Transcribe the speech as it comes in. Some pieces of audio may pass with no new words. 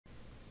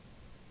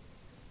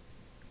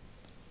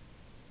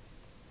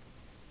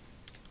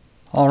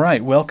All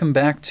right, welcome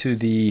back to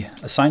the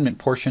assignment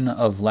portion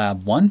of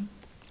Lab 1.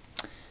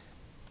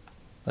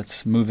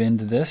 Let's move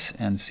into this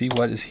and see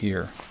what is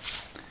here.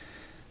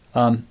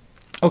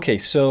 Okay,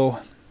 so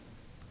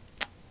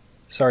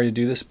sorry to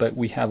do this, but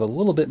we have a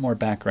little bit more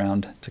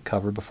background to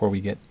cover before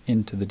we get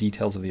into the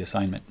details of the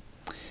assignment.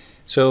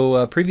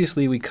 So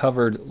previously we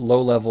covered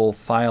low-level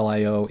file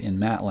I/O in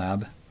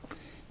Matlab,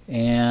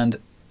 and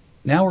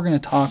now we're going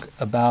to talk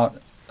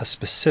about a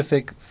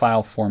specific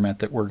file format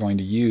that we're going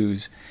to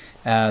use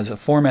as a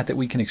format that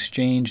we can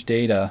exchange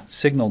data,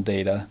 signal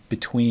data,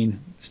 between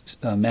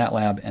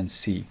Matlab and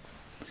C.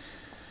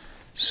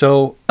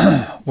 So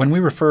when we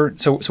refer,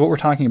 so what we're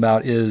talking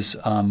about is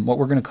what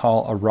we're going to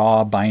call a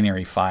raw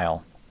binary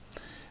file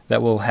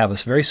that will have a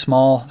very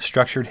small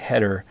structured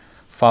header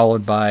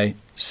followed by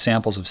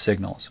samples of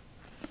signals.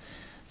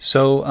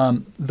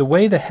 So the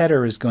way the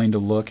header is going to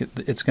look,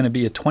 it's going to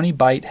be a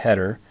 20-byte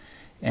header,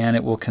 and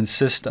it will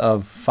consist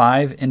of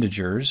 5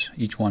 integers,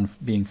 each one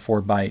being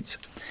 4 bytes.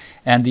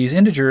 And these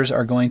integers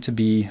are going to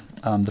be,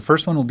 the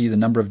first one will be the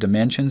number of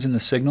dimensions in the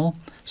signal.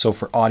 So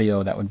for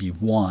audio, that would be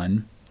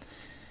 1.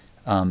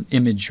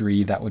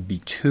 Imagery, that would be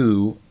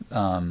 2.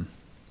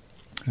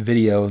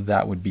 Video,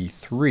 that would be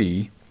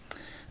 3.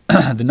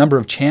 The number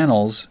of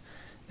channels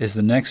is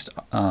the next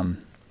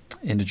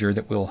integer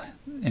that we'll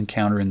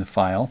encounter in the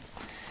file.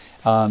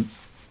 The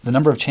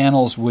number of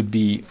channels would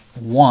be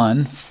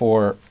 1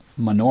 for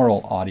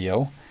monaural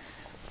audio,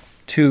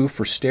 2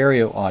 for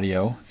stereo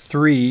audio,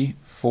 3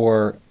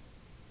 for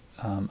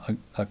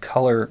a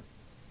color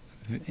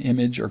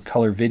image or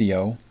color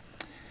video,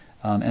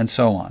 and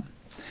so on.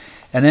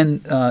 And then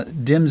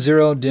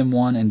dim0,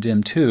 dim1, and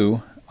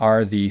dim2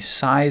 are the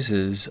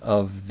sizes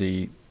of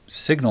the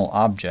signal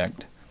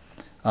object.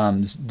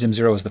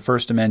 Dim0 is the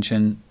first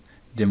dimension,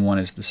 dim1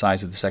 is the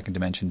size of the second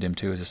dimension,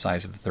 dim2 is the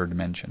size of the third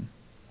dimension.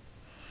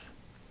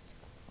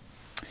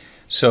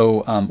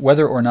 So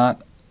whether or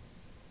not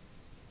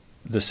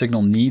the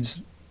signal needs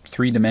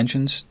 3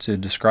 dimensions to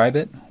describe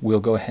it, we'll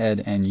go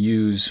ahead and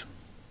use,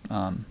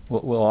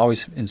 we'll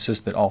always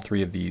insist that all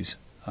 3 of these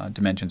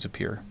dimensions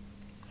appear.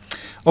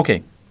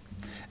 Okay,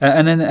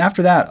 and then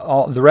after that,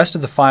 the rest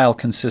of the file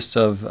consists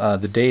of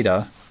the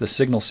data, the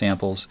signal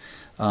samples,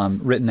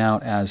 written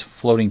out as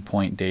floating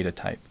point data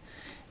type.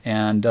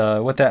 And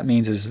what that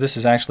means is this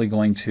is actually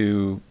going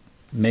to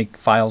make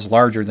files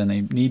larger than they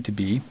need to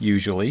be,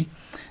 usually,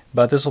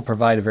 but this will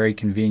provide a very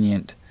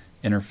convenient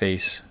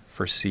interface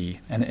for C,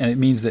 and it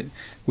means that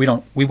we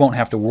won't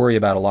have to worry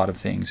about a lot of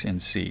things in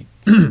C.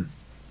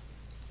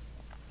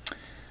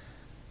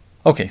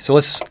 Okay, so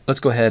let's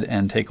go ahead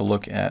and take a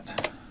look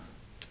at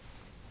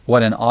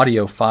what an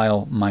audio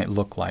file might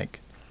look like.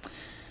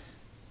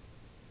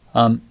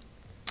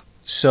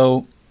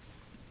 So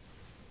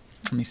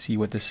let me see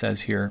what this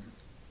says here.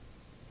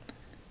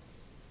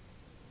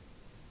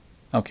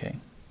 Okay,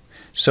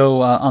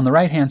 so on the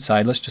right hand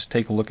side, let's just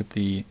take a look at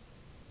the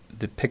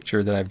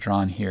picture that I've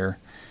drawn here.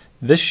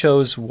 This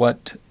shows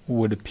what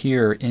would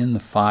appear in the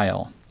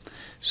file.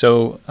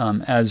 So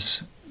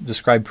as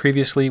described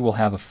previously, we'll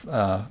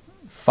have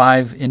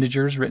 5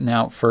 integers written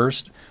out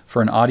first.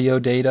 For audio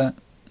data,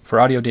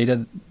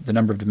 the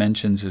number of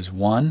dimensions is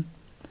 1.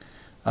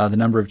 The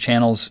number of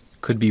channels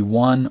could be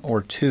 1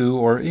 or 2,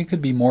 or it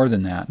could be more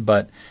than that.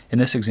 But in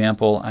this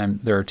example,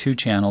 there are 2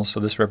 channels,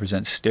 so this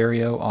represents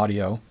stereo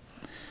audio.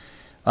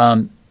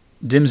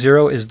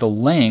 Dim0 is the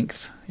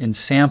length in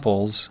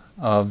samples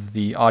of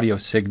the audio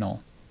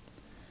signal.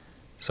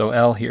 So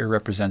L here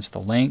represents the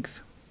length.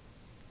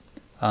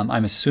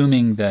 I'm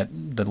assuming that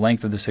the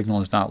length of the signal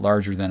is not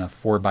larger than a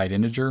 4-byte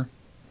integer.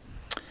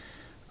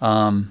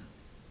 Dim1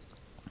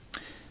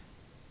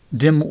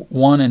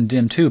 and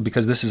dim2,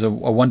 because this is a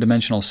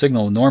one-dimensional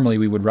signal, normally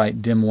we would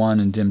write dim1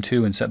 and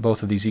dim2 and set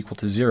both of these equal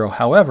to 0.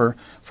 However,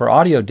 for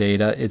audio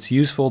data, it's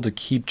useful to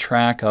keep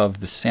track of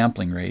the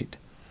sampling rate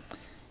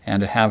and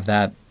to have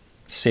that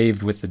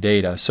saved with the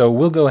data. So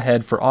we'll go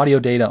ahead for audio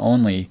data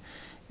only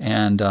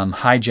and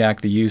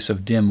hijack the use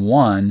of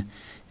dim1,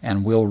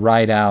 and we'll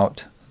write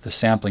out the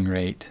sampling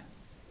rate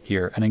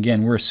here. And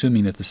again, we're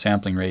assuming that the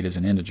sampling rate is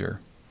an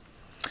integer.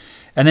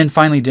 And then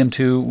finally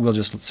dim2, we'll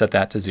just set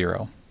that to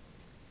 0.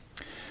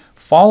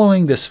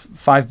 Following this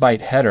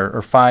 5-byte header, or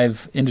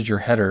 5-integer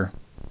header,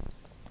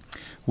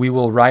 we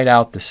will write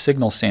out the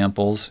signal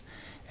samples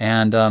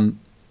and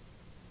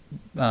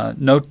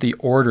note the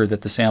order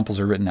that the samples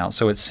are written out.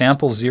 So it's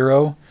sample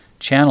 0,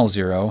 channel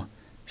 0,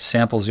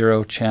 sample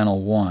 0,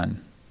 channel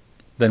 1.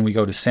 Then we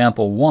go to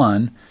sample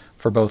 1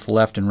 for both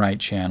left and right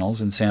channels,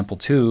 and sample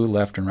 2,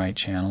 left and right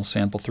channels,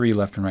 sample 3,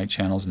 left and right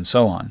channels, and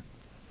so on.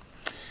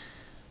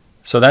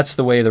 So that's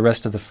the way the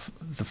rest of the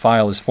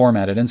file is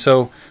formatted. And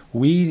so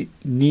we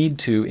need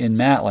to, in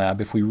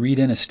Matlab, if we read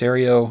in a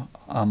stereo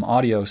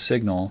audio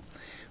signal,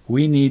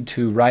 we need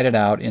to write it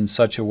out in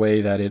such a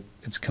way that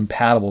it's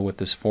compatible with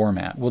this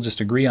format. We'll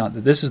just agree on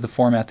that this is the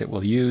format that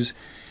we'll use,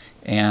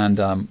 and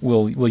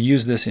we'll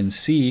use this in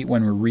C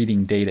when we're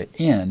reading data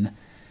in,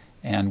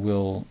 and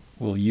we'll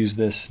use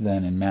this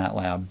then in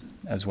Matlab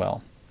as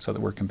well, so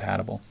that we're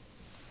compatible.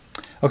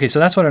 Okay, so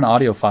that's what an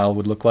audio file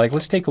would look like.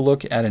 Let's take a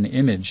look at an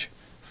image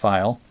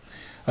file.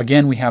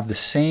 Again, we have the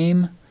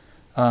same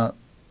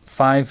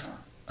 5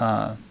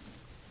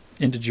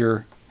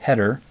 integer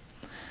header.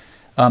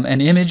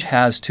 An image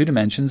has 2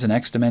 dimensions, an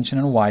X dimension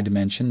and a Y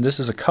dimension. This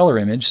is a color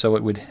image, so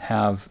it would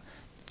have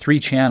 3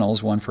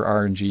 channels, one for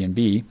R and G and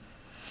B.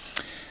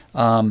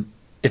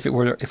 If it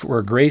were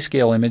a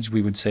grayscale image,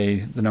 we would say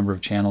the number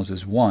of channels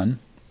is 1.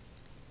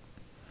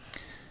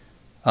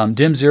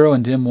 Dim 0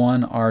 and dim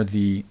 1 are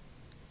the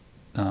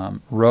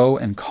row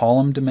and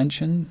column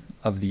dimension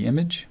of the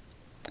image.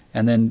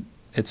 And then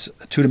it's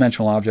a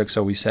 2-dimensional object,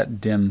 so we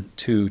set dim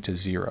 2 to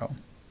 0.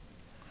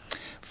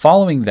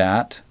 Following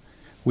that,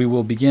 we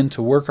will begin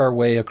to work our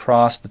way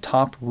across the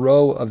top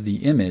row of the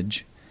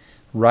image,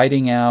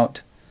 writing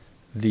out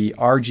the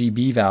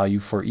RGB value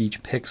for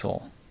each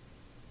pixel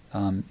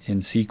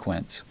in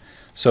sequence.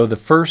 So the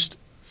first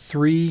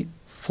 3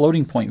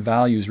 floating point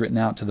values written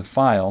out to the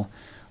file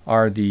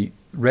are the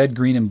red,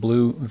 green, and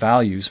blue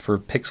values for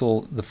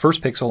the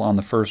first pixel on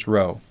the first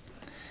row.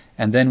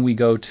 And then we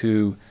go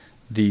to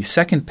the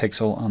second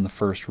pixel on the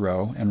first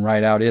row and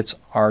write out its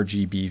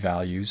RGB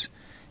values,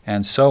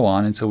 and so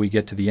on until we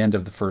get to the end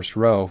of the first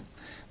row.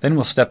 Then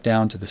we'll step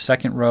down to the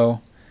second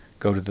row,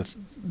 go to the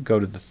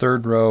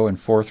third row and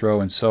fourth row,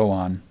 and so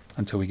on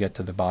until we get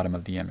to the bottom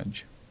of the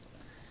image.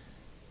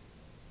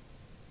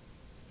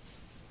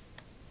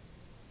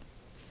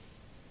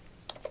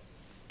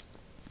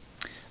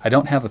 I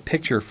don't have a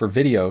picture for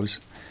videos,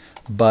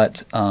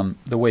 but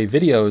the way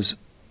videos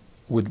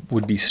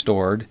would be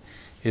stored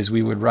is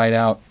we would write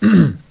out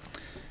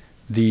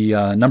the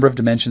number of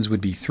dimensions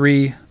would be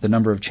 3, the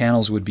number of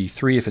channels would be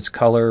 3 if it's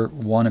color,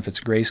 1 if it's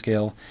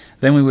grayscale.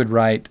 Then we would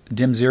write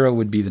dim 0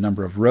 would be the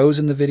number of rows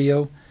in the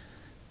video,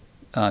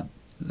 a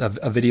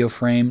video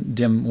frame.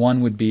 Dim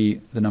 1 would be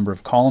the number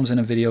of columns in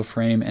a video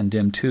frame, and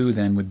dim 2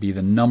 then would be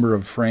the number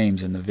of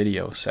frames in the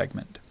video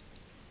segment.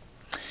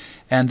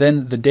 And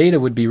then the data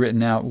would be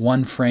written out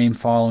one frame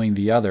following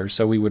the other.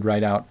 So we would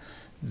write out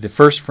the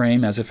first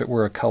frame as if it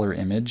were a color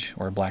image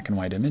or a black and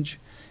white image,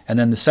 and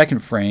then the second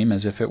frame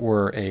as if it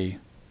were an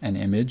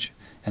image,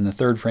 and the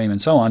third frame,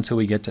 and so on until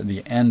we get to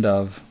the end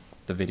of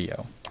the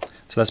video.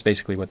 So that's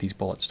basically what these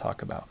bullets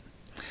talk about.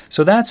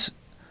 So that's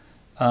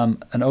an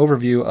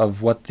overview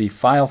of what the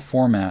file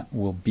format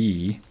will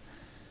be,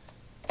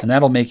 and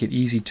that'll make it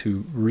easy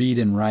to read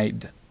and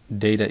write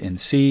data in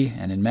C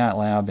and in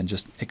Matlab and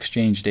just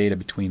exchange data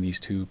between these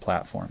 2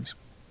 platforms.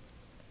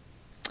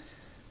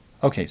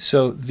 Okay,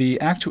 so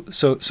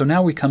so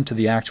now we come to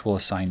the actual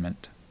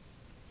assignment.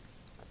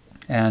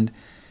 And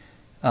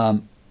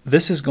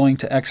this is going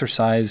to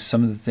exercise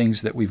some of the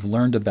things that we've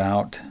learned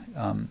about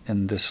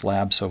in this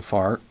lab so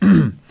far.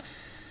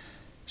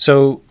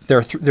 So there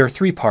are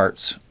 3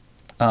 parts.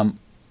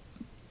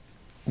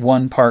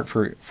 One part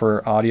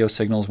for audio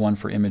signals, one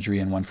for imagery,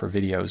 and one for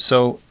videos.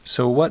 So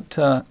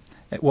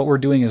what we're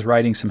doing is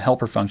writing some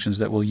helper functions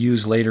that we'll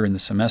use later in the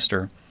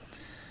semester.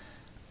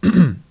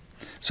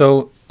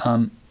 So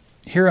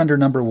here under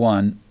number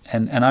 1,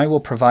 and I will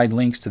provide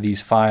links to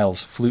these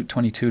files,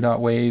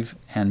 flute22.wave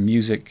and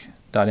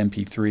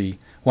music.mp3.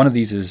 One of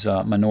these is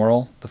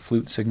monaural. The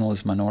flute signal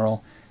is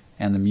monaural,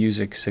 and the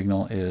music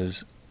signal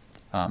is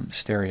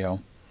stereo.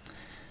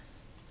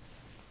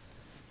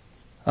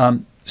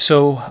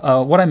 So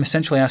what I'm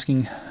essentially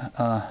asking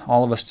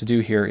all of us to do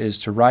here is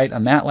to write a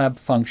Matlab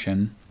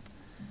function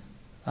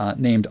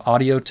named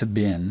audio to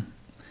bin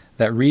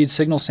that reads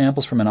signal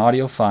samples from an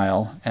audio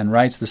file and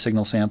writes the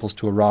signal samples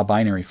to a raw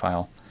binary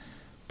file.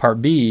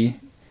 Part B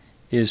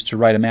is to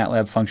write a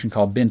Matlab function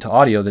called bin to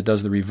audio that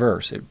does the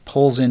reverse. It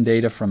pulls in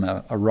data from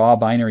a raw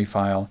binary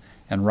file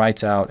and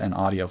writes out an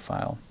audio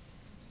file.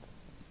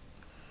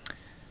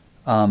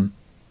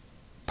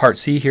 Part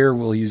C here,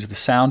 we'll use the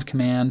sound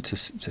command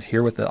to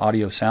hear what the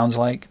audio sounds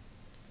like.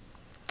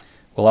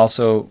 We'll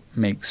also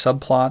make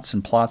subplots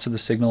and plots of the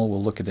signal.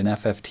 We'll look at an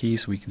FFT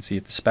so we can see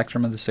the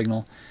spectrum of the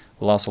signal.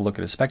 We'll also look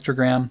at a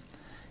spectrogram,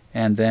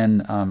 and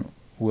then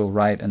we'll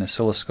write an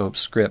oscilloscope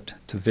script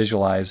to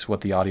visualize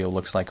what the audio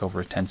looks like over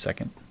a 10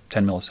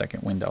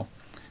 millisecond window.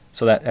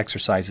 So that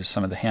exercises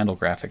some of the handle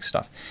graphics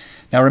stuff.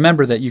 Now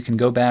remember that you can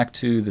go back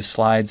to the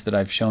slides that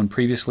I've shown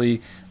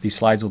previously. These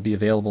slides will be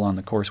available on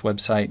the course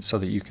website so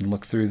that you can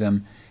look through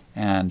them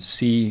and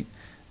see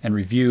and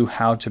review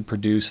how to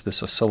produce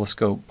this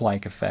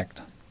oscilloscope-like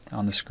effect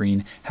on the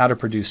screen, how to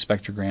produce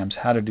spectrograms,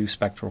 how to do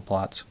spectral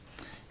plots,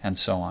 and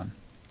so on.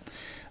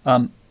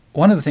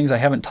 One of the things I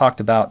haven't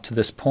talked about to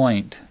this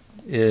point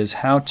is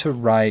how to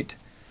write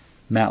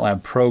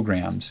MATLAB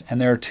programs.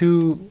 And there are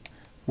 2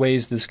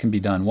 ways this can be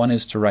done. One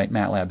is to write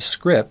MATLAB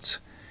scripts,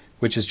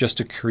 which is just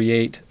to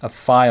create a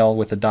file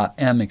with a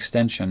 .m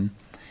extension,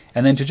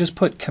 and then to just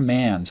put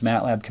commands,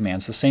 MATLAB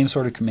commands, the same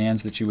sort of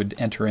commands that you would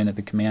enter in at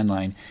the command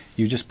line.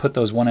 You just put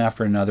those one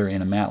after another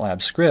in a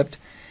MATLAB script,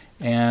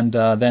 and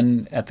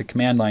then at the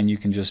command line you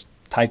can just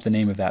type the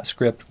name of that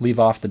script, leave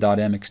off the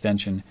 .m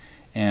extension,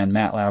 and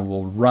MATLAB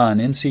will run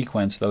in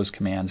sequence those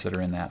commands that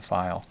are in that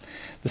file.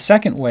 The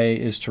second way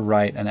is to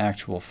write an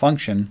actual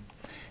function,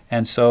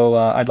 and so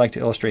I'd like to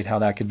illustrate how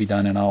that could be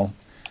done, and I'll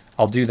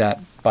I'll do that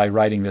by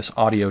writing this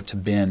audio to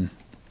bin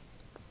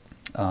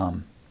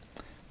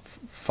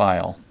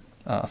file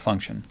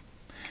function.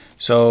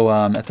 So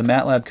at the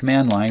Matlab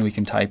command line, we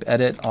can type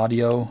edit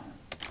audio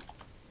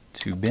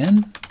to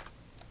bin.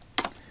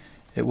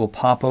 It will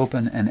pop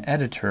open an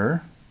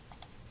editor,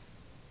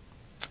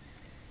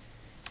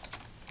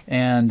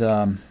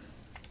 and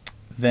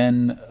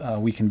then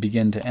we can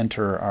begin to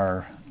enter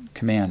our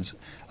commands.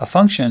 A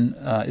function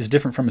is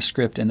different from a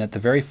script in that the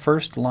very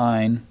first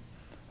line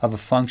of a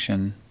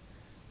function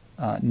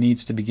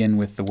needs to begin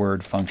with the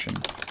word function.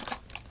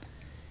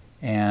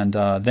 And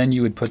then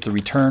you would put the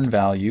return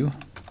value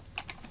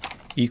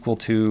equal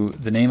to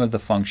the name of the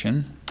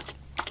function,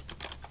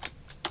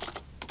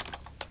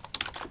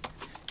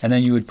 and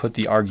then you would put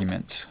the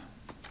arguments.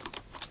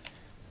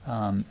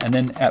 And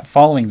then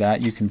following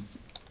that, you can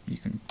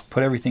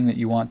put everything that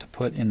you want to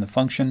put in the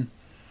function.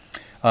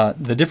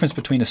 The difference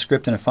between a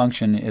script and a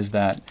function is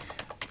that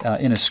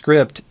in a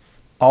script,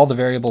 all the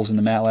variables in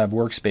the Matlab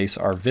workspace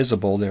are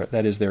visible,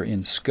 that is, they're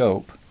in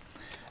scope.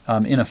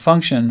 In a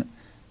function,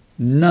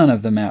 none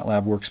of the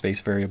Matlab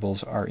workspace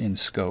variables are in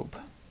scope.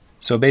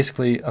 So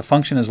basically, a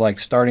function is like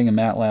starting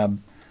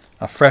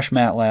a fresh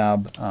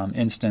Matlab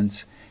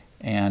instance,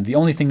 and the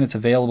only thing that's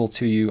available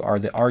to you are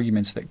the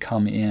arguments that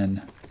come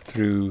in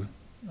through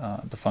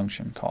the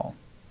function call.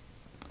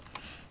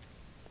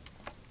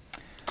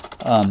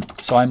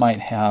 So I might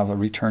have a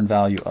return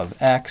value of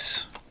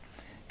x,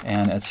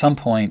 and at some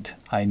point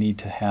I need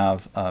to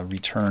have a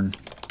return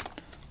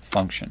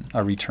function,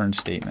 a return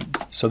statement.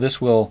 So this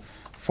will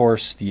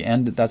force the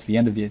end. That's the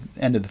end of the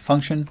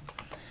function.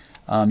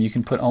 You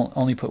can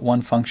only put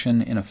one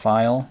function in a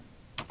file.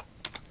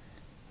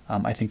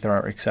 I think there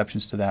are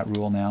exceptions to that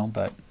rule now,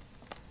 but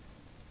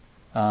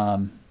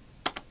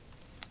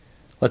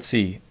let's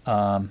see.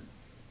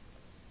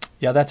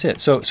 Yeah, that's it.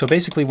 So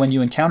basically, when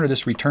you encounter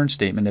this return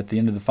statement at the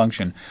end of the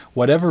function,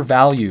 whatever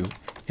value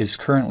is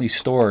currently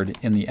stored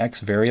in the x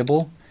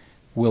variable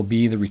will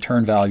be the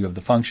return value of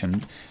the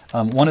function.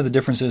 One of the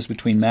differences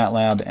between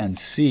Matlab and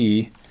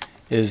C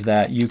is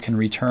that you can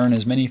return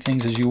as many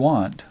things as you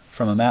want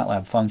from a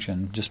Matlab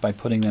function just by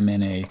putting them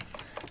in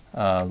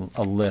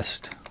a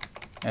list,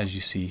 as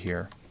you see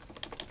here.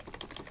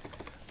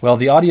 Well,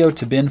 the audio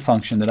to bin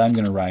function that I'm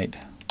going to write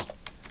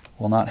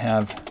will not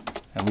have,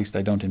 at least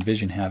I don't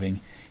envision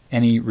having,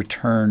 any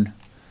return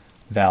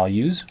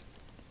values.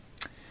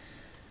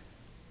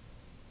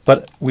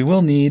 But we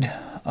will need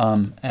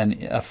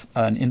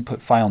an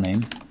input file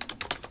name.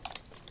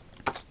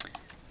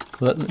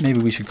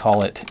 Maybe we should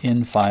call it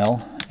in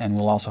file, and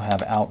we'll also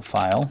have out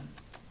file.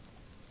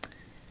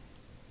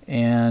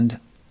 And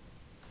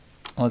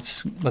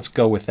let's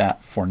go with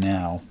that for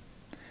now.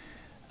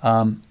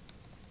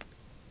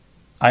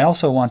 I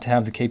also want to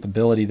have the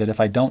capability that if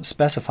I don't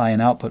specify an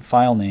output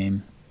file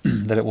name,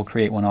 that it will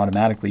create one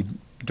automatically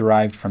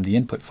derived from the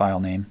input file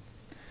name.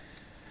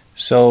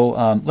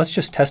 So let's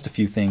just test a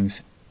few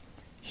things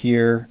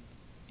here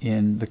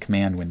in the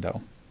command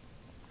window.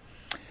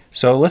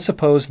 So let's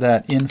suppose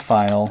that in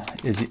file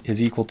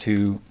is equal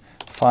to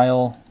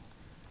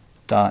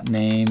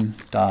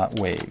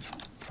file.name.wave,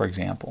 for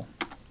example.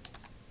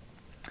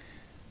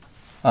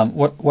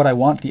 What I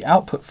want the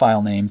output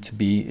file name to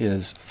be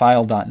is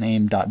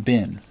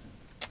file.name.bin.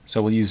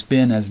 So we'll use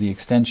bin as the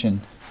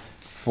extension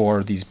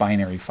for these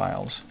binary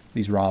files,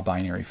 these raw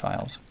binary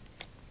files.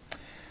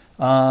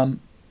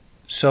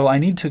 So I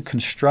need to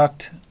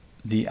construct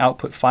the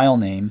output file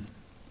name.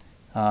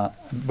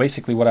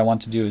 Basically what I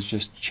want to do is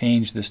just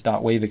change this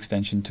 .wave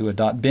extension to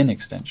a .bin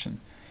extension.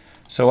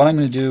 So what I'm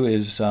going to do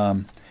is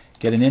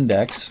get an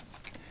index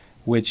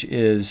which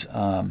is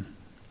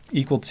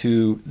equal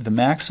to the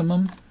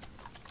maximum.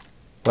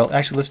 Well,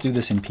 actually, let's do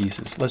this in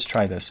pieces. Let's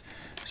try this.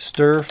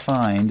 Stir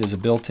find is a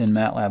built-in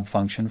Matlab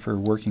function for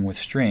working with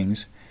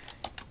strings.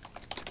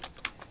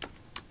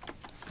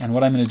 And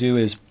what I'm going to do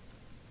is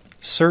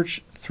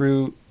search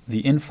through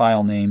the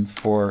in-file name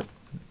for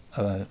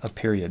a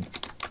period.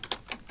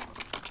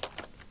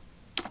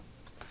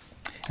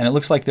 And it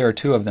looks like there are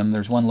two of them.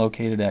 There's one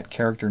located at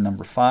character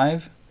number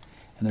 5,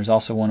 and there's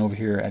also one over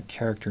here at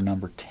character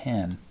number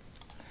 10.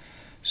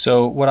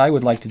 So what I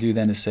would like to do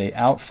then is say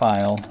out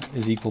file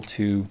is equal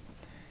to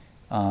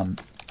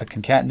a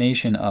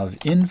concatenation of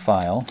in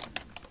file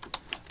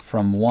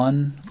from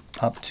 1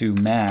 up to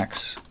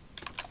max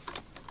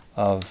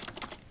of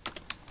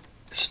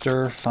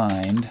stir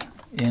find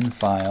in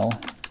file,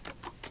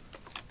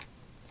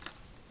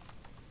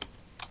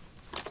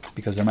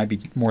 because there might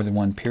be more than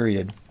one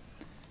period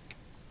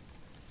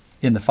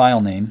in the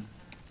file name.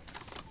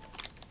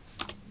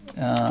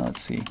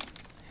 Let's see.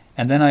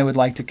 And then I would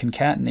like to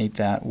concatenate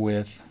that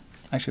with,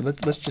 actually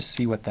let's just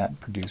see what that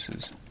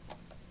produces.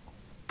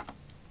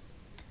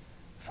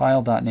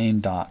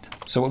 File.name.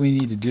 So what we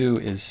need to do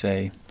is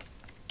say,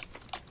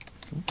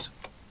 oops.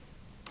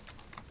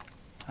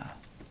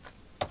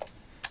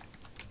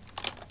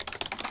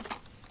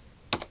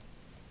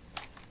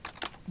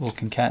 We'll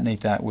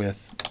concatenate that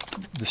with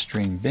the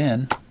string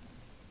bin.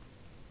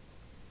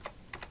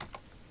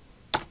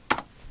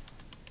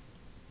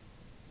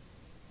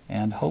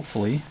 And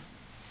hopefully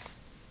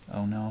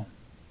Oh no.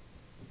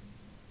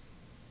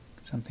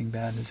 Something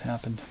bad has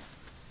happened.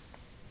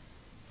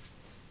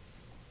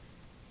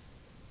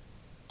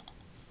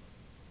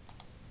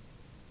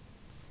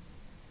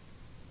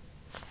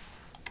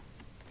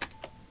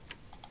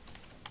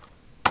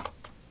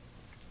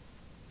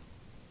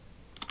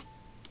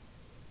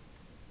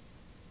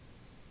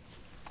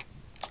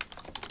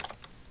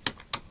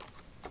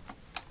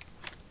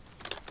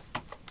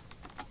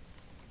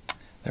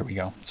 There we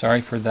go.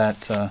 Sorry for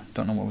that.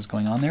 Don't know what was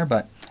going on there,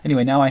 but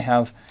anyway, now I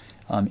have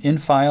in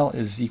file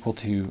is equal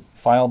to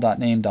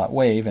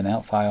file.name.wave and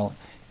out file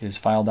is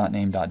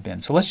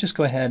file.name.bin. So let's just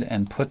go ahead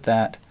and put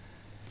that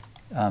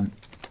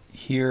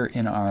here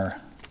in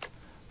our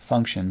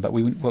function. But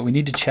what we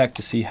need to check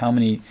to see how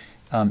many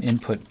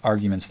input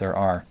arguments there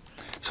are.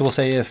 So we'll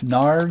say if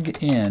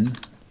narg_in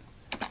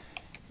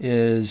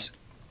is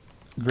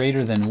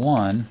greater than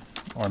 1,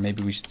 or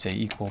maybe we should say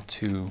equal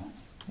to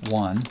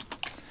 1,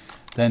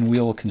 then we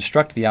will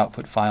construct the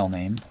output file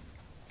name.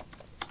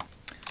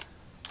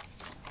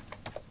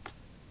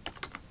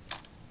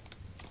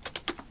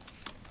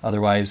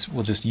 Otherwise,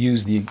 we'll just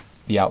use the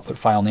output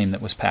file name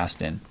that was passed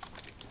in.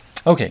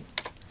 Okay.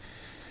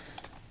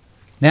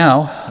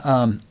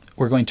 Now,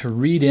 we're going to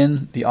read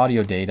in the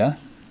audio data.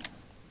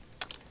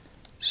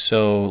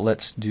 So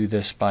let's do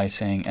this by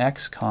saying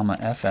x,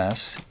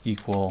 fs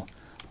equal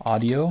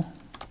audio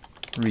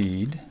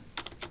read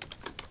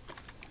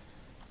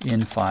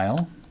in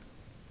file.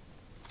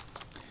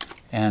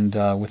 And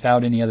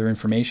without any other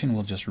information,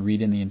 we'll just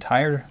read in the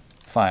entire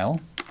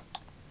file.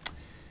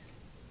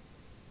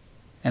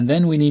 And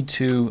then we need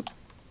to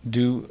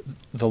do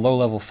the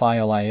low-level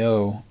file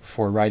I/O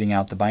for writing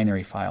out the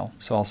binary file.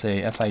 So I'll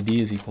say FID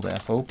is equal to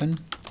fopen.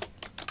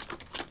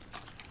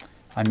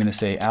 I'm going to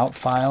say out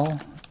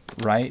file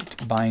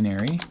write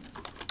binary.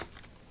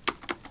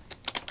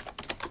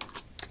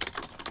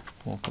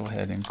 We'll go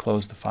ahead and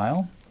close the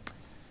file.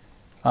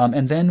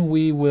 And then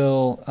we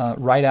will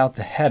write out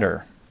the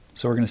header.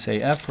 So we're going to say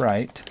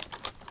fwrite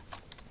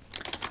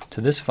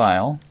to this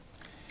file,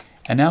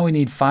 and now we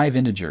need 5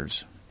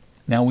 integers.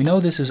 Now we know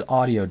this is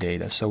audio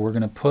data, so we're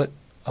going to put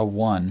a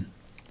 1.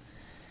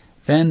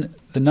 Then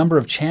the number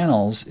of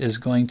channels is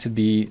going to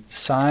be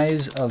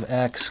size of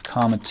x,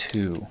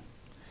 2.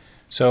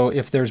 So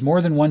if there's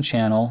more than one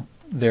channel,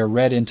 they're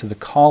read into the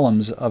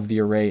columns of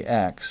the array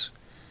x.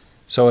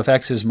 So if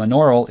x is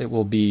monaural, it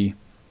will be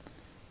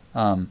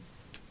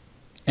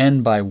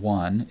n by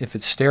 1. If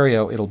it's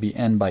stereo, it'll be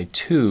n by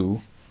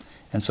 2.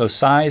 And so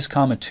size,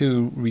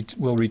 2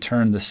 will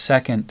return the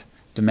second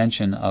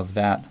dimension of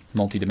that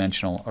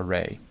multidimensional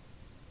array.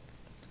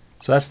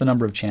 So that's the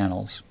number of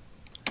channels.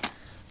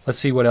 Let's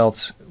see what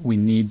else we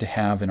need to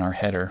have in our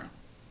header.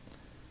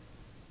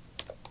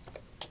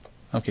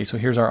 Okay, so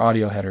here's our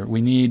audio header.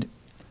 We need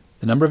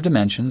the number of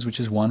dimensions, which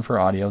is 1 for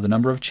audio, the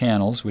number of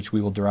channels, which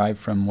we will derive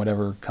from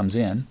whatever comes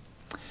in,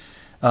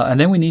 and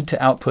then we need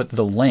to output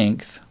the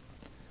length,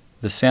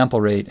 the sample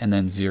rate, and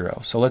then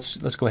 0. So let's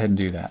go ahead and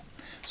do that.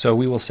 So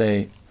we will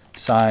say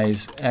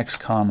size x,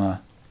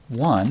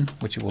 1,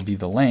 which will be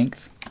the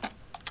length.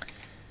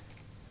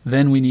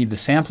 Then we need the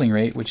sampling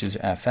rate, which is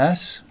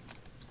fs.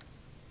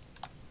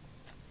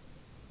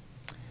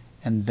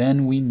 And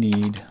then we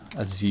need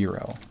a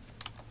 0.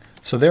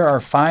 So there are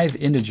 5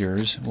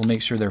 integers. We'll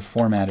make sure they're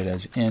formatted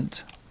as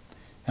int.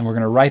 And we're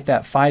going to write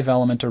that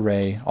 5-element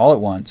array all at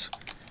once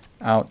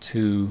out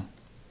to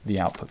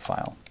the output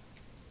file.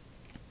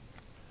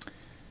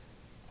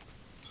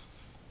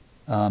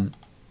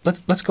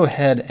 Let's go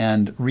ahead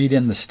and read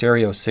in the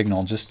stereo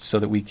signal just so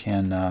that we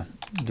can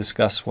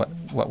discuss what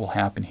will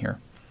happen here.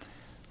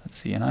 Let's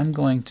see, and I'm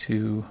going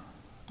to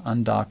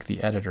undock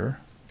the editor.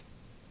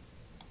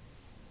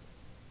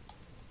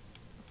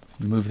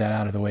 Move that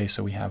out of the way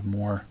so we have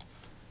more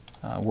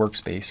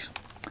workspace.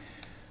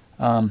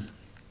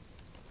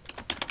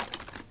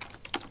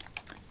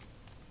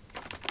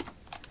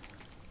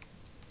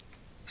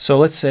 So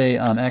let's say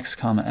x,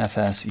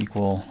 fs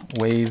equal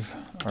wave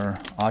or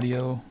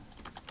audio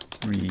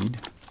read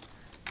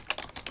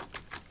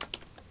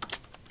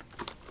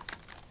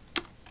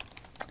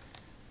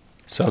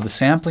So the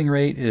sampling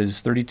rate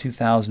is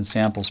 32,000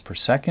 samples per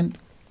second.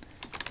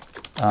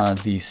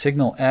 The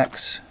signal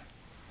X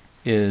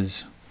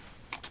is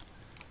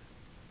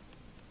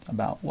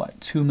about,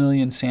 2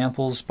 million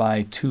samples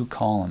by 2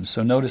 columns.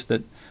 So notice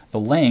that the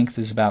length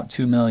is about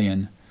 2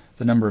 million.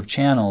 The number of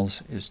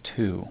channels is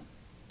 2.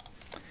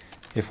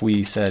 If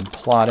we said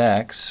plot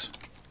X,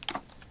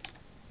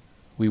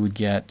 we would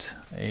get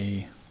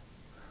a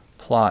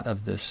plot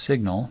of this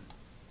signal.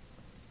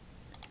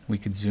 We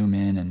could zoom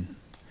in and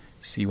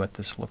see what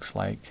this looks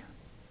like.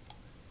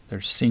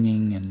 There's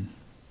singing and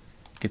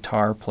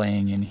guitar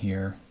playing in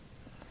here.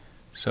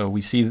 So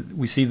we see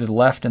the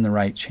left and the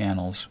right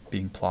channels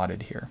being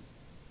plotted here.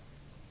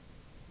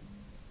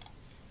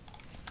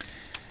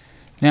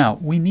 Now,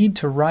 we need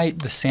to write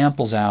the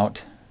samples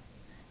out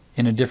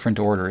in a different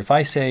order. If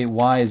I say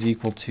y is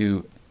equal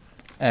to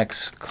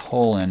x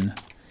colon,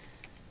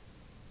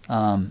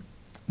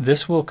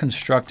 this will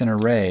construct an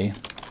array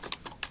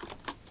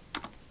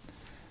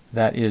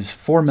that is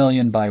 4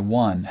 million by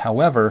 1.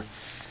 However,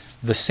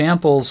 the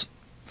samples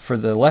for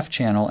the left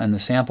channel and the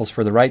samples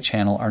for the right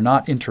channel are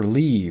not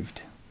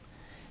interleaved.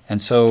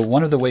 And so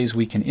one of the ways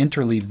we can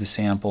interleave the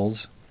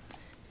samples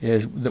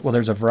is, well,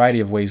 there's a variety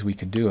of ways we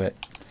could do it,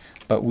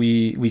 but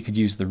we could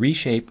use the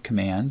reshape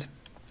command,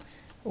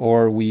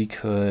 or we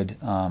could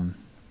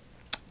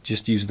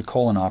just use the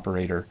colon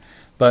operator.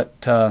 But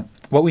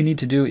what we need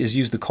to do is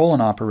use the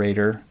colon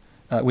operator.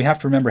 We have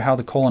to remember how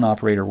the colon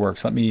operator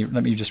works. Let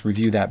me just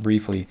review that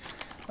briefly.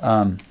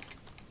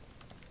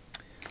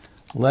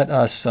 Let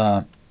us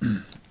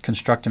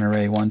construct an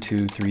array 1,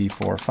 2, 3,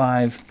 4,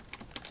 5,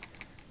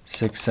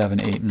 6, 7,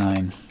 8,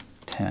 9,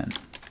 10.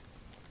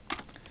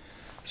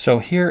 So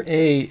here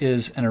A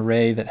is an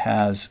array that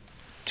has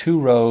 2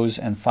 rows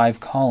and 5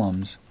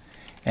 columns.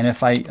 And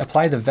if I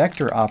apply the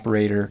vector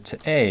operator to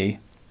A,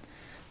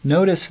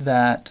 notice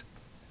that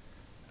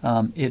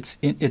it's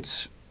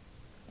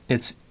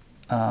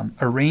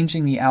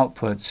arranging the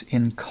outputs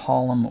in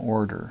column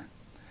order.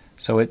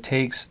 So it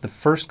takes the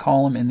first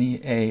column in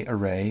the A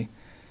array,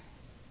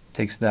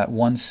 takes that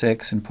 1,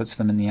 6 and puts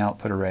them in the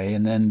output array,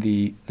 and then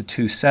the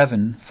 2,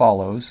 7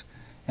 follows,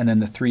 and then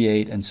the 3,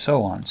 8, and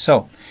so on.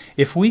 So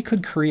if we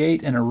could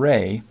create an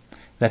array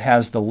that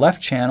has the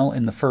left channel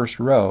in the first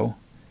row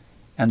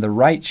and the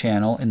right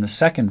channel in the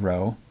second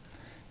row,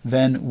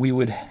 then we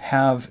would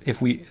have,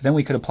 then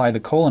we could apply the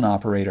colon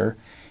operator,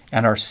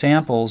 and our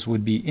samples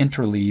would be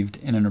interleaved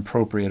in an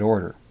appropriate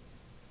order.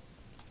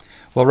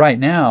 Well, right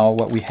now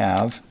what we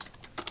have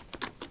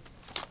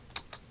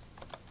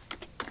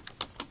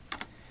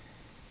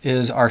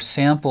is our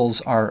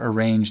samples are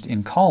arranged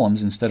in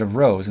columns instead of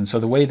rows, and so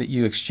the way that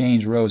you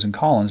exchange rows and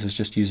columns is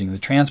just using the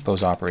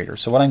transpose operator.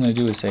 So what I'm going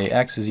to do is say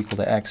x is equal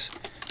to x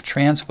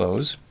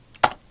transpose.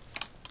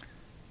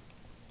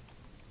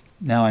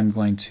 Now I'm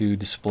going to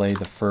display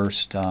the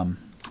first, the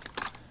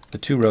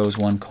 2 rows,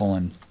 1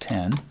 colon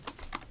 10.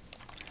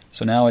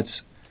 So now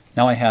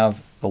I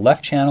have the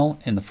left channel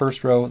in the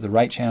first row, the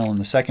right channel in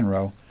the second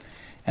row,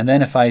 and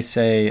then if I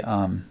say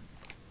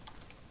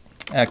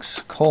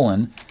x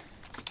colon,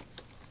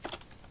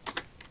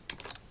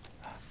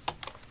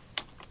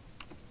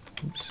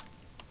 oops.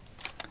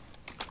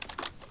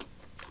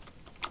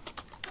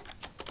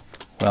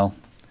 Well,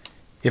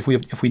 if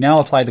we now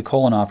apply the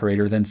colon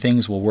operator, then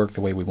things will work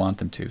the way we want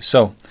them to.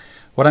 So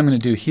what I'm going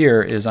to do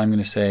here is I'm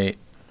going to say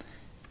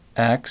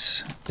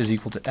x is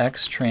equal to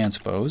x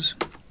transpose,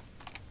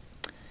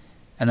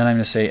 and then I'm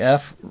going to say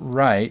f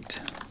right,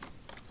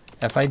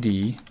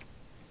 FID,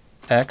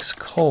 x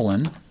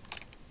colon,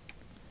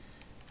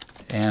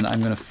 and I'm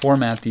going to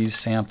format these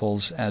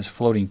samples as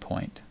floating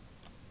point.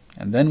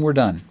 And then we're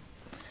done.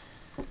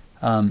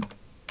 I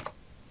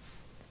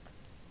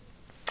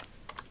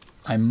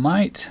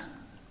might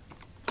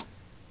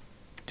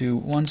do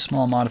one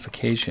small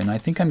modification. I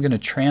think I'm going to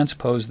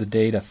transpose the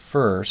data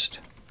first,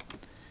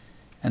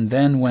 and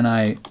then when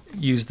I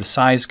use the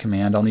size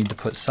command, I'll need to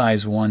put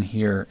size 1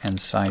 here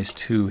and size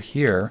 2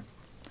 here.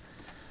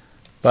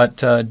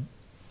 But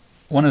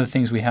one of the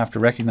things we have to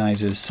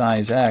recognize is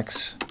size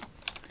x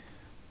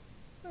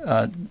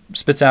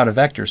spits out a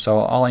vector, so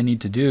all I need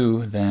to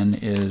do then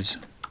is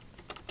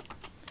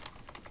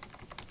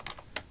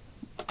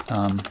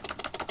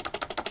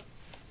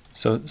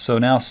so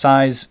now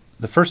size,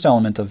 the first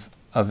element of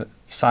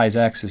size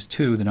x is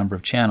 2, the number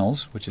of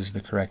channels, which is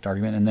the correct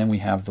argument, and then we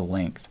have the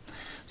length.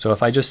 So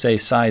if I just say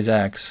size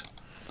x,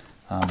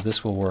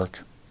 this will work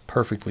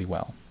perfectly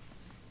well.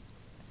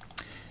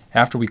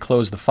 After we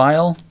close the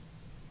file,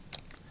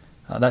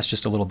 that's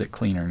just a little bit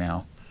cleaner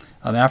now.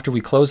 After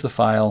we close the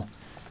file,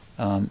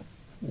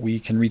 we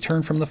can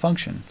return from the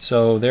function.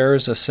 So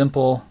there's a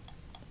simple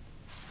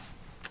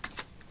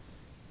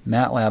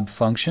Matlab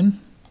function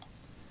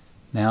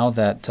now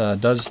that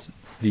does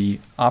the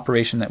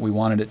operation that we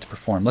wanted it to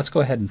perform. Let's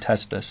go ahead and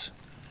test this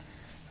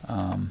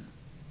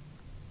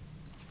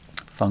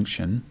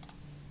function.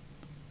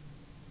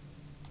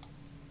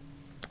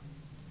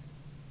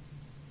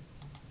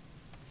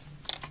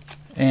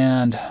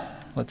 And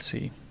let's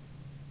see.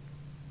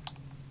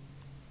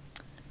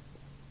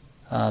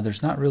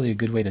 There's not really a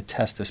good way to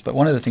test this, but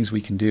one of the things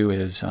we can do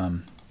is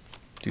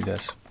do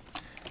this.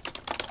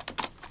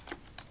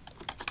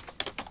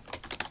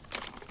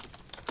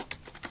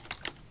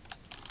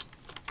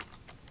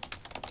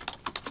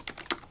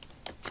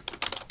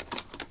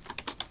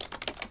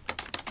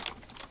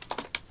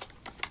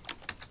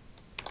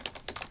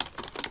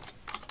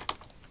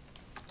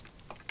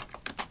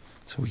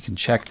 So we can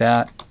check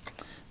that.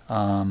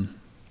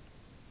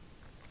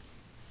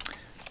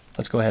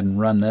 Let's go ahead and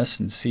run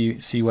this and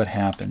see what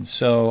happens.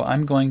 So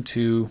I'm going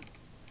to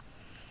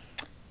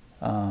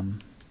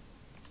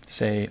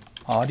say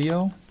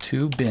audio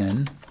to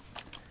bin,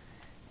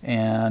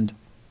 and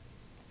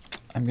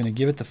I'm going to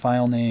give it the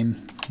file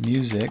name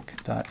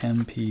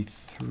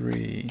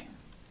music.mp3,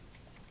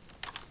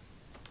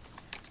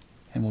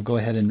 and we'll go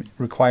ahead and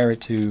require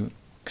it to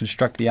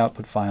construct the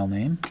output file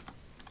name.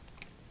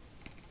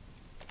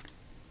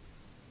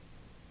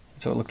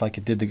 So it looked like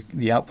it did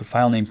the output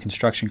file name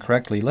construction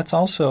correctly. Let's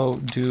also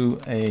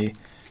do a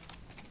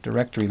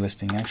directory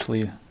listing.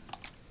 Actually,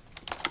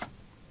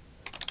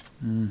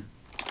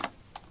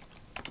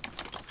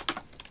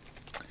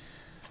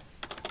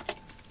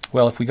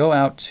 well, if we go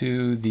out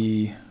to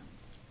the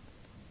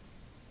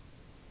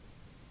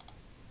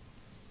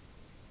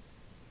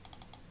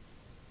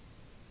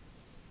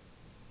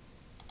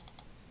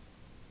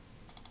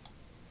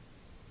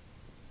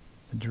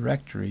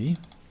directory,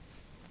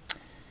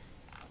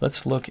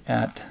 let's look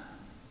at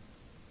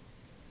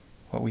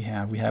what we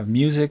have. We have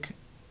music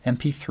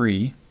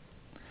MP3.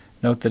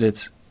 Note that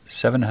it's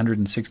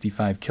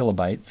 765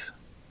 kilobytes.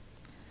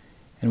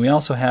 And we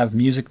also have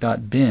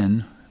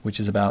music.bin, which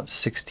is about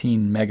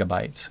 16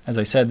 megabytes. As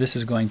I said, this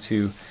is going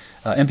to,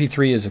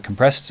 MP3 is a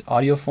compressed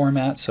audio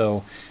format,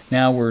 so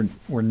now we're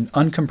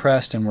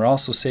uncompressed, and we're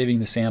also saving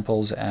the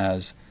samples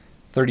as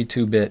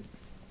 32-bit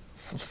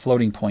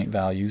floating point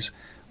values,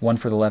 one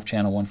for the left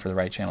channel, one for the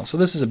right channel. So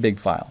this is a big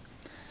file.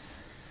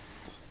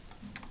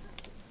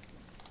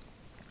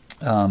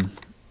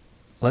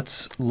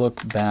 Let's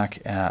look back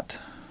at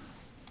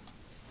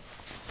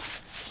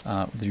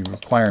the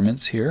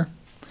requirements here.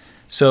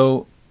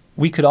 So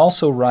we could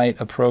also write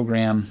a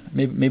program.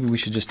 Maybe we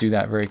should just do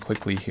that very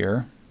quickly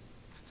here.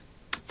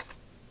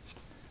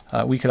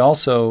 We could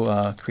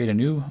also create a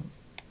new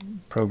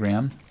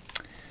program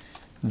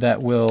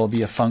that will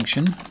be a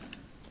function,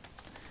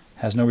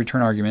 has no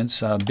return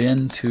arguments,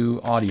 bin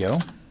to audio,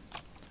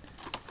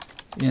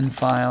 in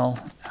file,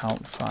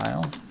 out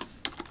file.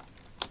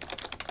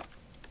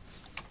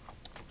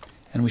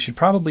 And we should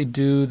probably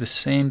do the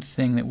same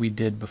thing that we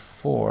did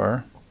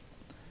before.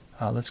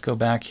 Let's go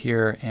back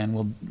here,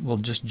 and we'll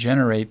just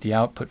generate the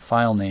output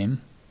file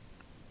name.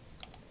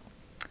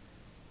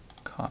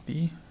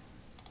 Copy,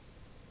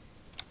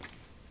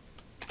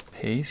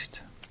 paste.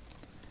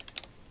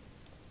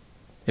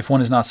 If one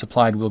is not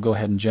supplied, we'll go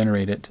ahead and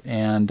generate it.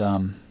 And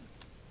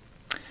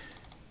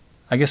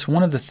I guess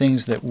one of the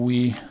things that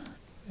we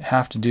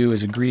have to do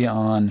is agree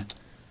on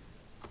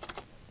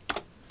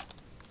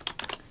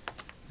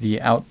the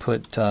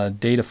output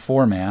data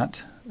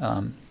format,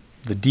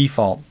 the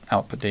default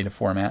output data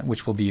format,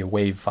 which will be a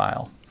WAV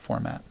file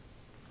format.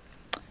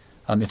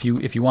 If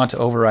you want to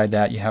override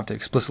that, you have to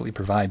explicitly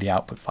provide the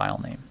output file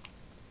name.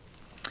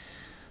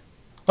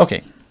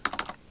 Okay.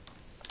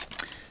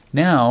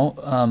 Now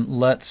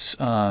let's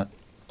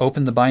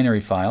open the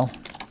binary file.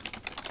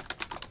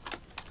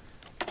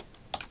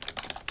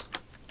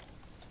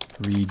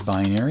 Read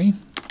binary.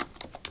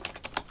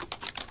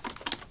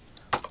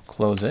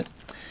 Close it.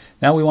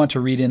 Now we want to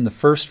read in the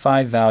first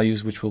 5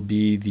 values, which will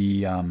be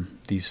the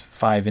these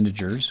 5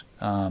 integers.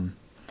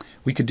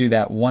 We could do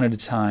that one at a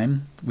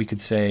time. We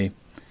could say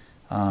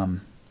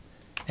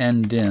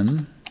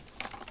ndim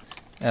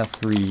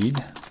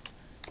fread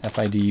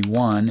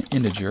fid1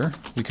 integer.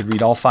 We could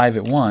read all 5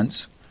 at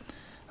once,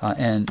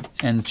 and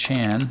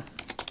nchan.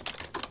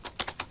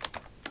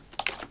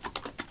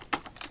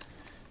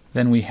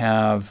 Then we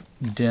have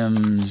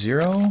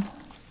dim0.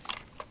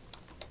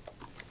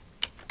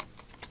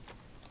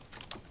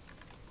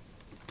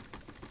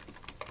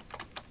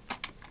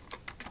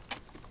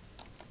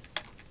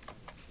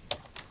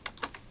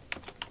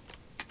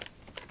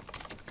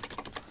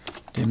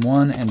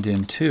 dim1 and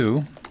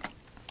dim2.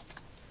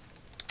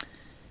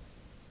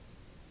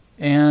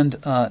 And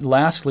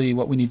lastly,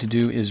 what we need to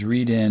do is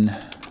read in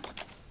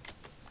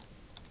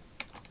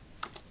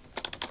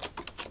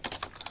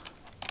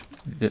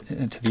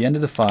to the end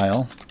of the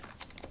file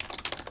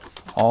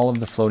all of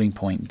the floating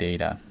point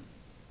data.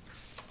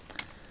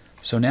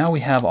 So now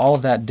we have all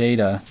of that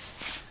data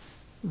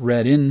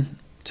read in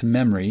to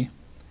memory.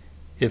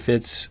 If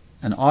it's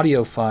an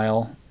audio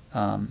file,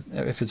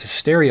 if it's a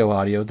stereo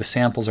audio, the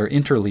samples are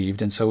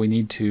interleaved, and so we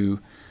need to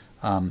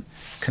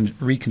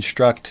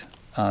reconstruct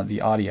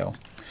the audio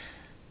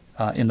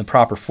in the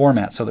proper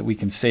format so that we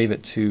can save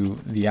it to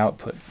the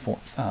output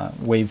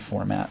WAV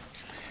format.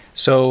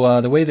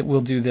 So the way that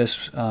we'll do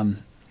this,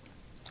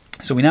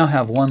 so we now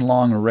have one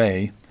long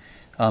array.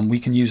 We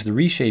can use the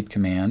reshape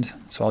command.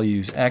 So I'll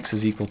use x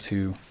is equal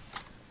to,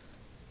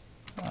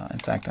 in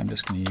fact, I'm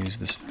just going to use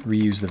this,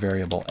 reuse the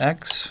variable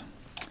x.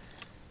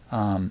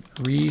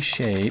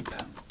 Reshape,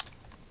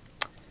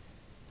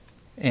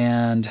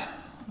 and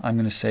I'm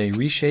going to say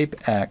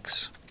reshape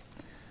x.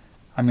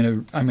 I'm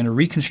going to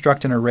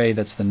reconstruct an array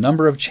that's the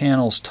number of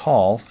channels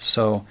tall.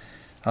 So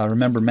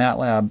remember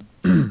MATLAB.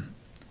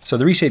 So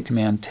the reshape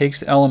command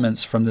takes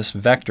elements from this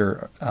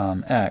vector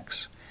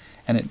x,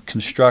 and it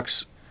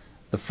constructs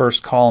the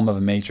first column of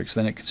a matrix.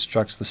 Then it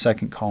constructs the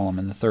second column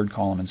and the third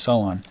column, and so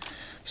on.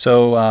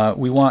 So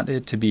we want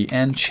it to be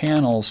n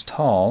channels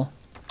tall,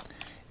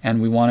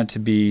 and we want it to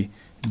be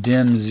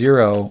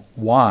dim0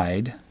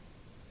 wide,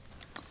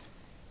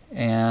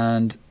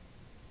 and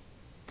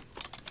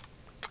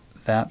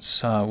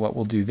that's what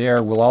we'll do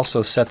there. We'll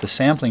also set the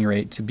sampling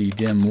rate to be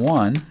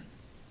dim1,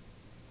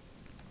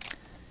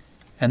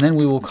 and then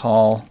we will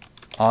call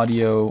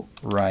audio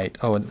write.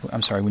 Oh,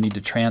 I'm sorry, we need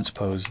to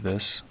transpose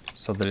this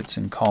so that it's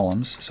in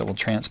columns, so we'll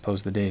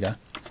transpose the data.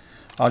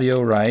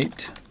 Audio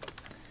write,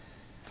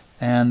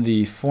 and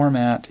the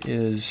format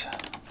is,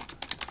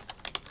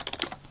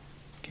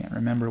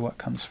 remember what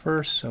comes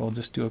first, so we'll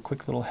just do a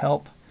quick little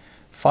help.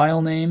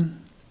 File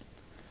name,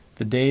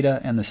 the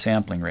data, and the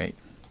sampling rate.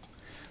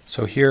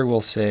 So here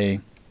we'll say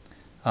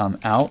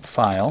out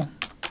file,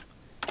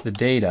 the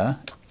data,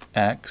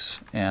 x,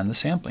 and the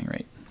sampling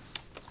rate.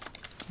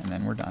 And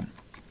then we're done.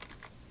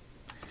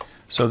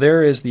 So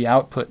there is the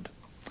output.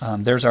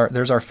 There's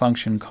our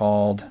function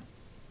called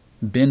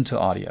bin to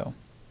audio.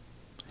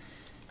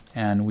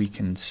 And we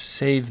can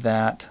save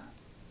that.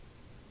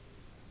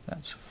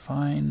 That's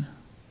fine.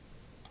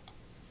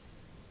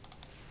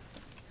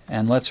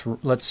 And let's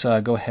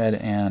go ahead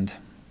and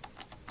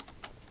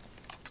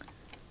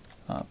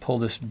pull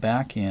this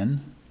back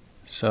in.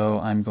 So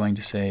I'm going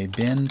to say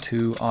bin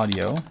to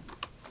audio,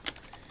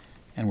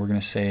 and we're going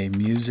to say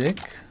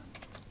music.bin.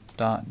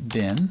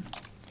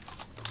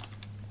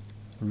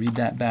 Read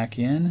that back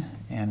in,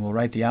 and we'll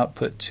write the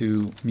output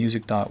to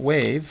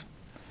music.wave.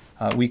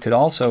 We could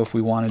also, if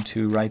we wanted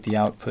to, write the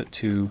output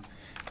to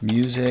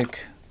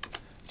music.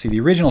 See, the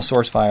original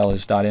source file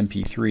is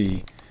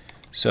 .mp3,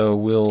 so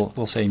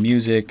we'll say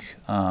music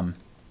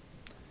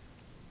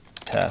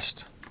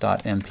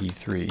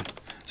test.mp3.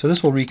 So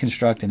this will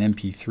reconstruct an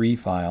MP3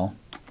 file,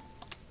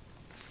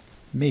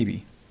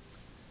 maybe.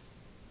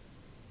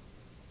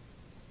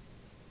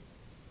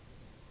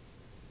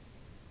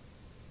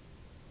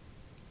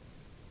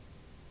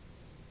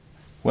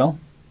 Well,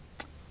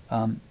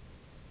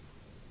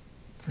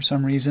 for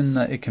some reason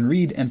it can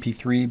read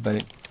MP3,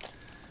 but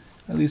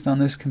at least on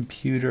this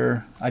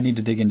computer, I need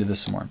to dig into this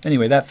some more.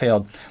 Anyway, that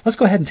failed. Let's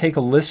go ahead and take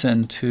a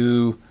listen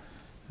to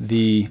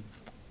the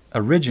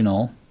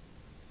original,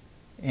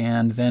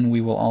 and then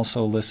we will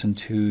also listen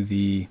to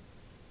the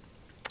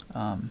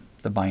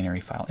binary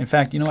file. In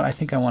fact, you know what I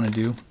think I want to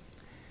do?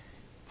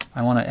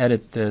 I want to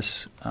edit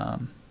this. I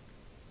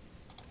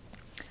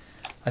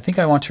think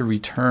I want to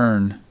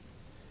return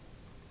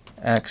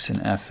X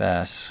and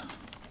FS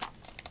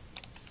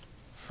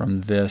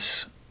from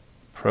this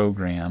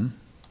program.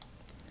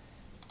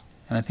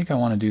 And I think I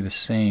want to do the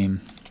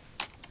same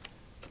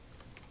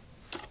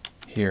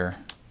here.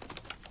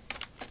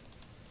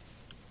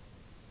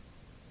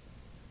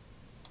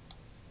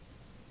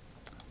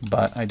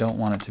 But I don't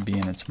want it to be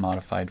in its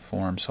modified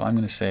form, so I'm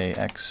going to say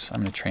X,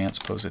 I'm going to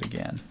transpose it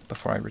again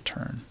before I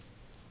return.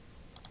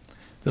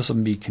 This will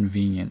be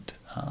convenient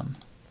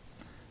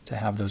to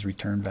have those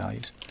return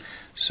values.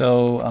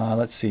 So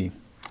let's see.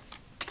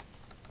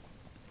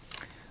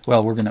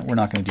 Well, we're not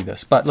going to do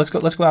this, but let's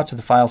go out to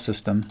the file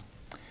system,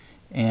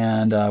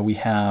 and we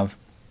have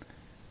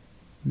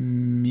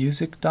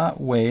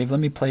music.wave. Let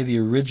me play the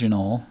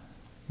original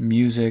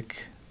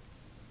music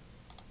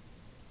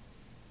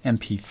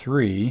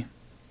MP3.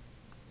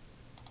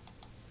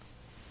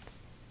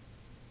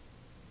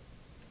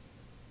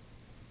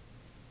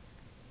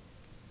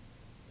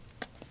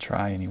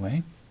 Try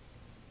anyway.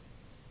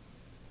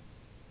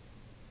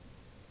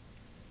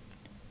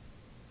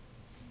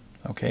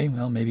 Okay,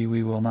 well, maybe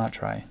we will not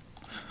try.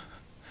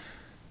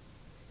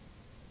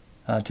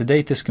 To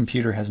date, this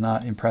computer has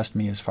not impressed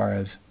me as far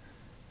as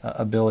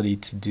ability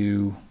to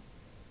do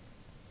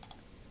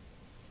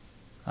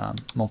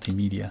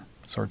multimedia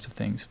sorts of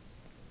things.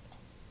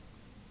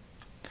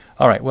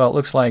 All right, well, it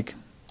looks like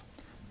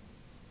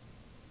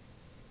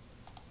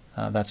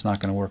that's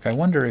not going to work. I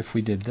wonder if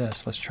we did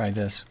this. Let's try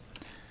this.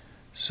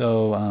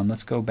 So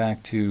let's go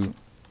back to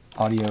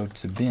audio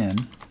to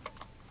bin.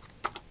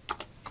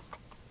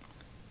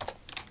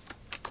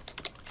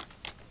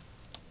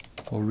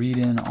 We'll read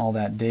in all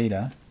that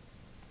data.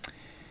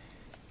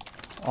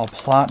 I'll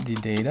plot the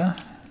data,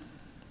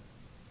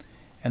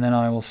 and then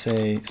I will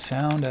say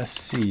sound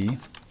SC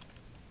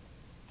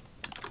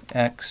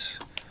X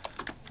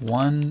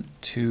 1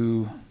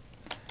 to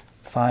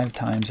 5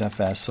 times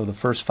FS, so the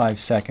first 5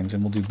 seconds,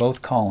 and we'll do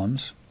both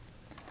columns,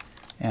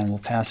 and we'll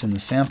pass in the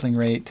sampling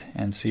rate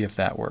and see if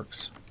that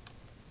works.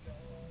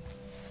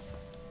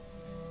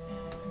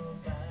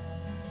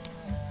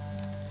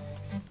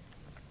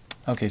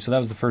 Okay, so that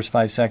was the first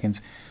 5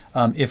 seconds.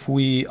 If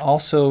we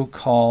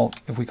call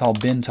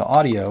bin to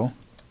audio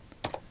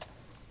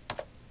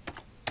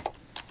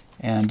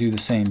and do the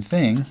same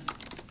thing,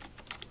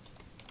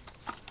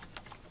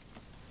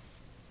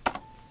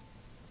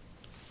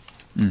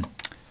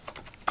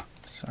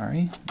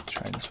 sorry, let's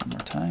try this one more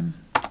time.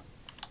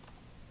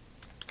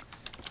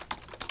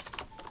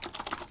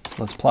 So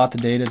let's plot the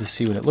data to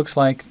see what it looks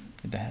like.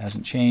 It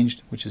hasn't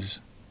changed, which is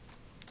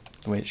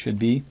the way it should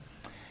be.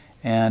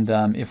 And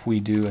if we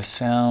do a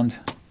sound,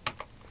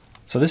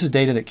 so this is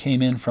data that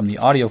came in from the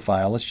audio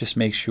file. Let's just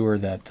make sure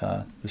that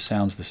the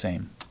sound's the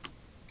same.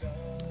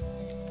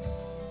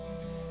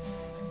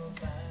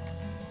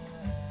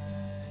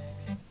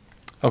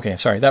 Okay,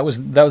 sorry, that was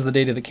the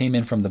data that came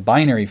in from the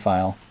binary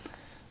file,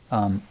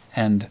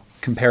 and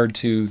compared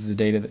to the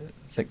data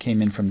that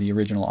came in from the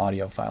original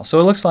audio file. So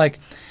it looks like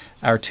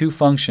our two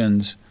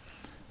functions,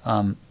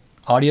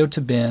 audio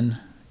to bin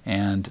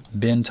and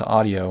bin to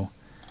audio,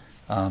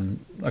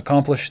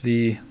 accomplish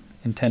the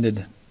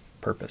intended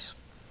purpose.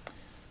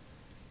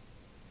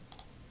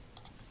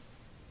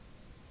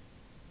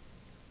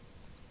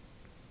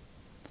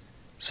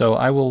 So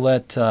I will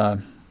let, so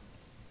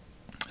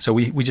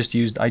I just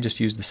used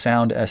the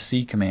sound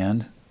SC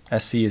command.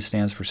 SC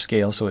stands for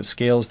scale, so it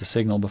scales the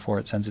signal before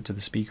it sends it to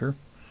the speaker.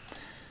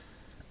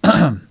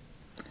 I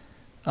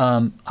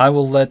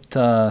will let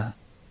the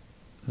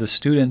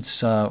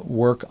students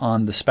work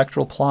on the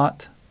spectral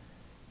plot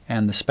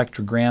and the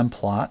spectrogram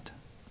plot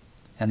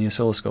and the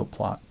oscilloscope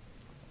plot.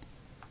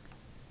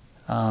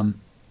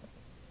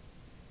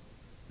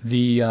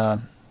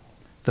 The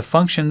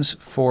functions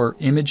for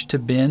image to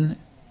bin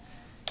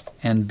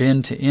and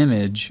bin to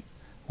image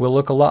will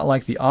look a lot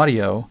like the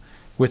audio,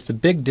 with the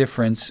big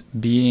difference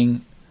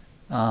being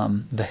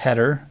the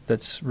header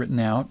that's written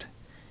out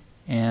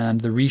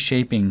and the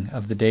reshaping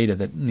of the data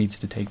that needs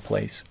to take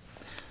place.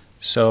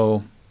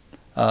 So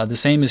the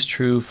same is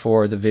true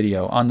for the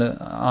video. On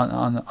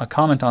a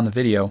comment on the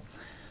video,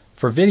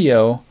 for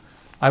video,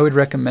 I would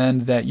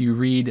recommend that you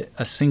read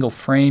a single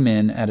frame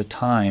in at a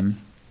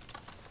time.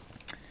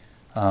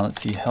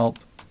 Let's see, help.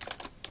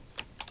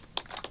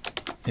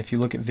 If you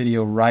look at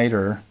Video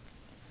Writer,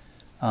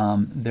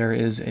 there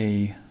is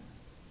a,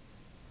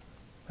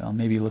 well,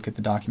 maybe look at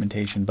the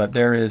documentation, but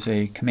there is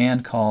a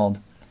command called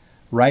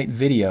write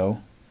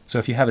video. So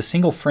if you have a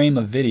single frame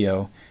of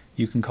video,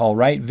 you can call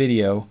write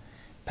video,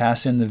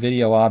 pass in the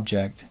video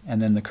object,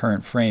 and then the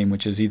current frame,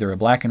 which is either a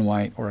black and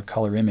white or a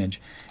color image.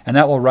 And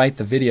that will write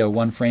the video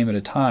one frame at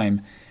a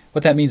time.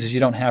 What that means is you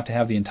don't have to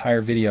have the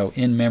entire video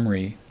in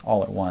memory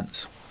all at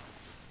once.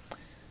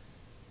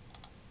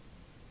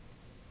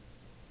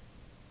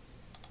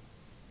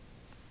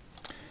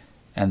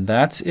 And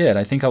that's it.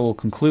 I think I will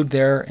conclude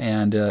there,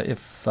 and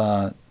if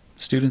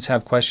students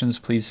have questions,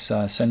 please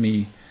send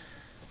me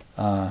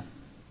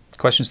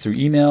questions through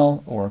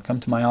email or come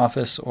to my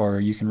office, or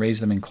you can raise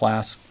them in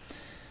class.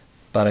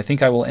 But I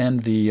think I will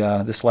end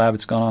this lab.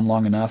 It's gone on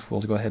long enough. We'll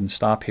go ahead and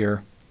stop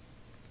here.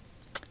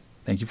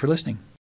 Thank you for listening.